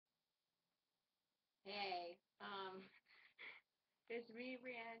Hey, it's me,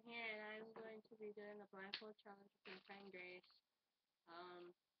 Brianne here, and I'm going to be doing the blindfold challenge with my friend Grace.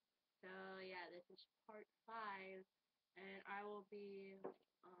 Um, so yeah, this is part 5, and I will be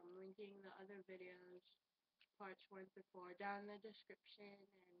linking the other videos, parts 1 through 4, down in the description,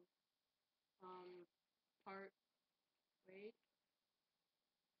 and part wait,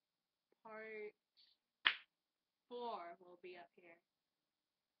 part 4 will be up here,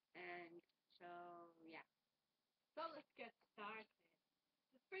 and so yeah. So let's get started.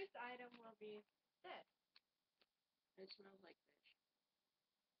 The first item will be this. It smells like fish.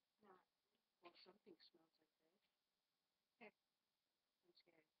 Not. Well, something smells like fish. Here. I'm scared.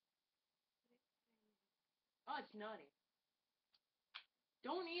 Oh, it's nutty.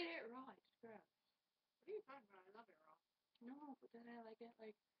 Don't eat it raw. It's gross. What are you talking about? I love it raw. No, but then I like it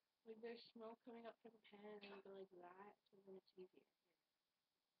like there's smoke coming up from the pan and go like that, so then it's easier.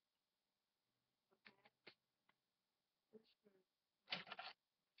 Okay.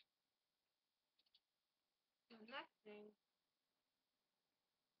 The next thing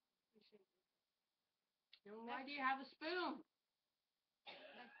we should do. Then why do you have a spoon?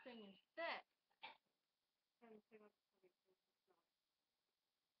 Next thing is this.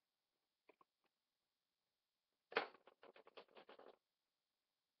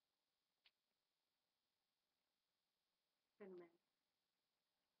 Cinnamon.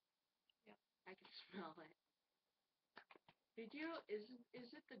 Yep, I can smell it. Did you? Is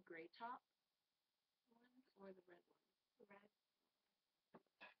it the gray top one or the red one? The red.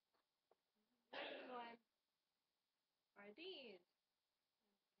 Next one are these.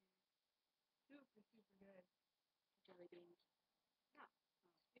 Super, super good. Jelly beans. No. Oh.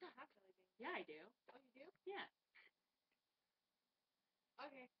 You don't have jelly beans. Yeah, I do. Oh, you do? Yeah.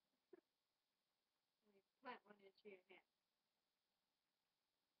 Okay. Let me plant one into your hand.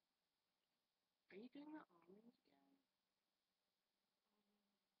 Are you doing the almonds again?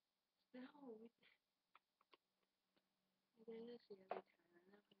 No, we did this the other time. I'm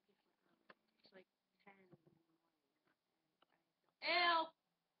not looking for almonds. It's like 10 in the morning. And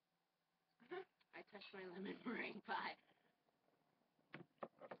ew! I touched my lemon meringue pie.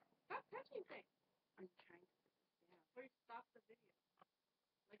 Stop touching things. I'm trying to put this down. Or stop the video.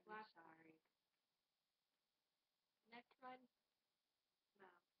 Like last. Sorry. Next one.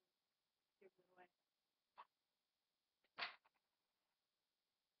 No. Give it away.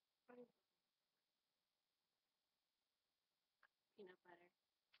 What is it? Peanut butter.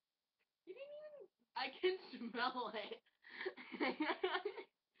 You didn't even. I can smell it. Oh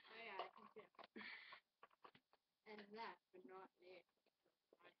yeah, I can too. And last but not least,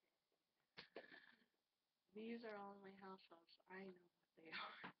 these are all my households, so I know what they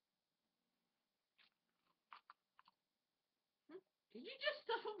are. Did you just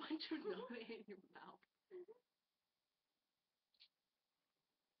stuff a bunch of Nova in your mouth?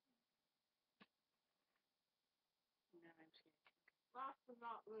 No, I'm scared. Last but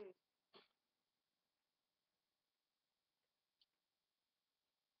not least.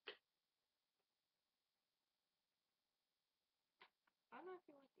 I don't know if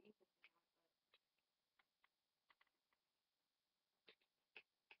you want to eat this or not,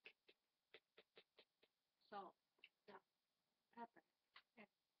 but salt, no, pepper. Here.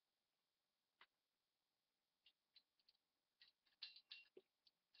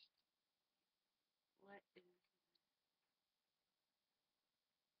 What is this?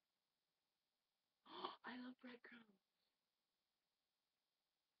 I love breadcrumbs.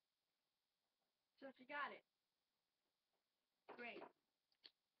 So if you got it, great.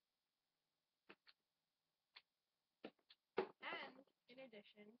 And in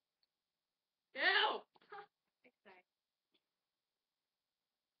addition, ew! Excited.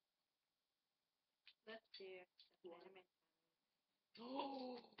 Let's do the cinnamon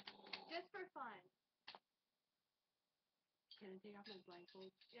challenge. Just for fun. Can I take off my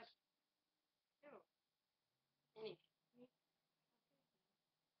blindfold? Yep. Ew. Me.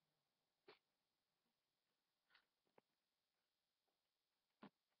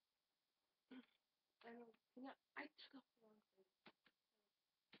 No, I took off the wrong thing.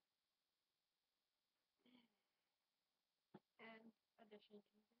 And addition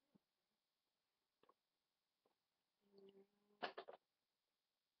to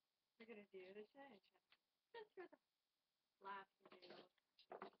we're gonna do the cinnamon challenge. Just for the last video.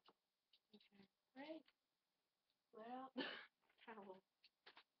 Okay. Right. Well, towel.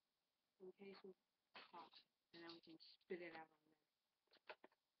 In case we cough, and then we can spit it out on there.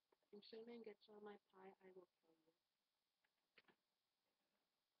 If cinnamon gets on my pie, I will kill you.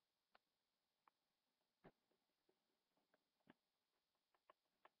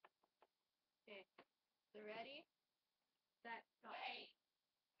 Okay. Ready? Set, go. Wait.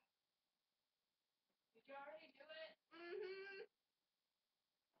 Did you already do it? Mm-hmm.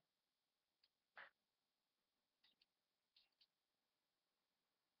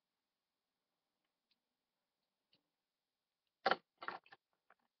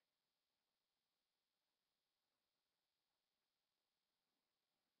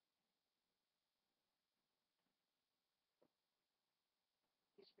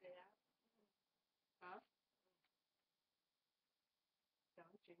 You spit it out? Huh? Don't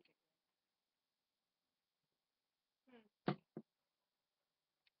drink it.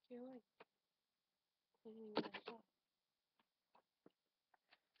 You're like cleaning this up.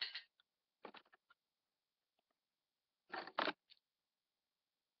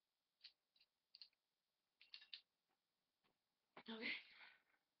 Okay.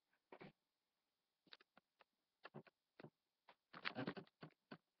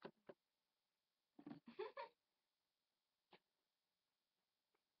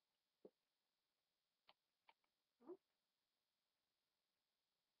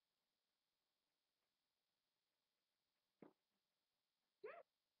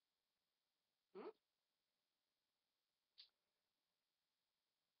 Hmm?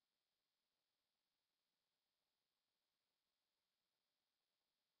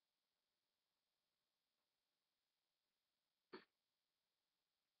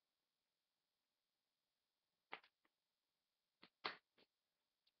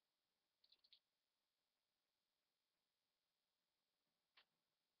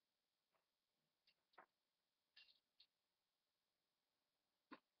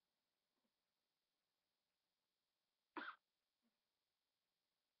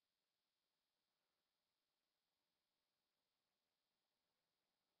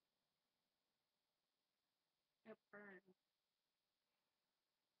 It burns.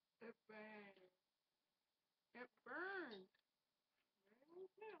 It burns. It burns. Me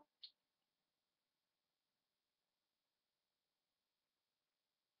too.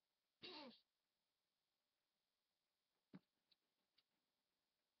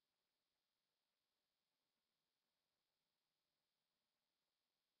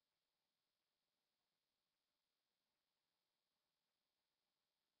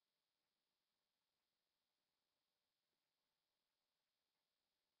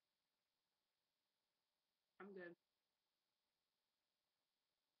 I'm good.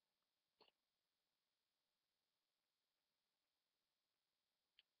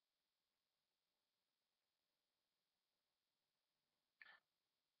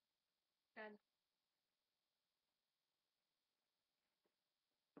 Done.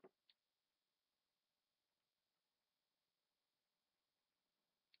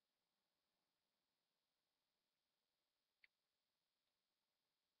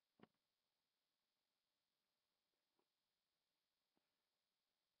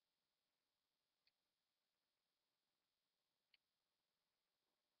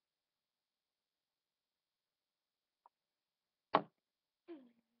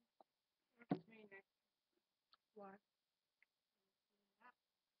 What's me next? What?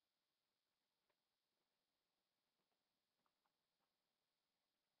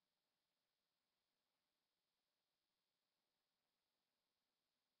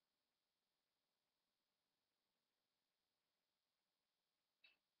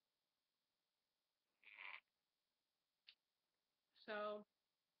 So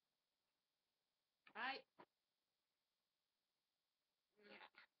I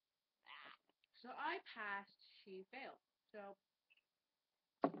I passed, she failed. So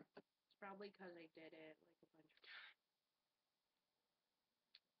it's probably because I did it like a bunch of times.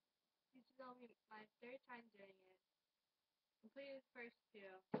 This is only my third time doing it. Completed the first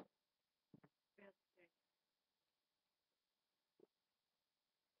two. Failed the third.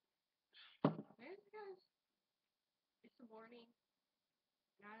 Maybe it's because it's the morning.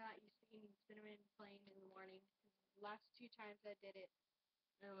 And I'm not used to eating cinnamon plain in the morning. The last two times I did it,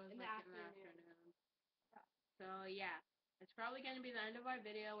 it was in the afternoon. So yeah, it's probably gonna be the end of our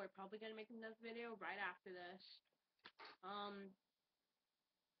video. We're probably gonna make another video right after this.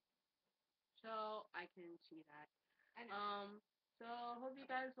 So I can see that. I know. So hope you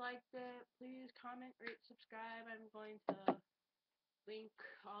guys liked it. Please comment, rate, subscribe. I'm going to link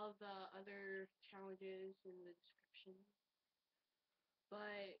all the other challenges in the description.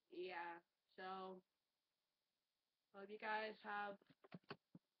 But yeah, so hope you guys have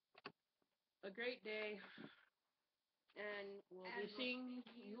a great day, and we'll be seeing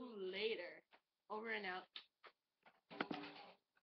you later. Over and out.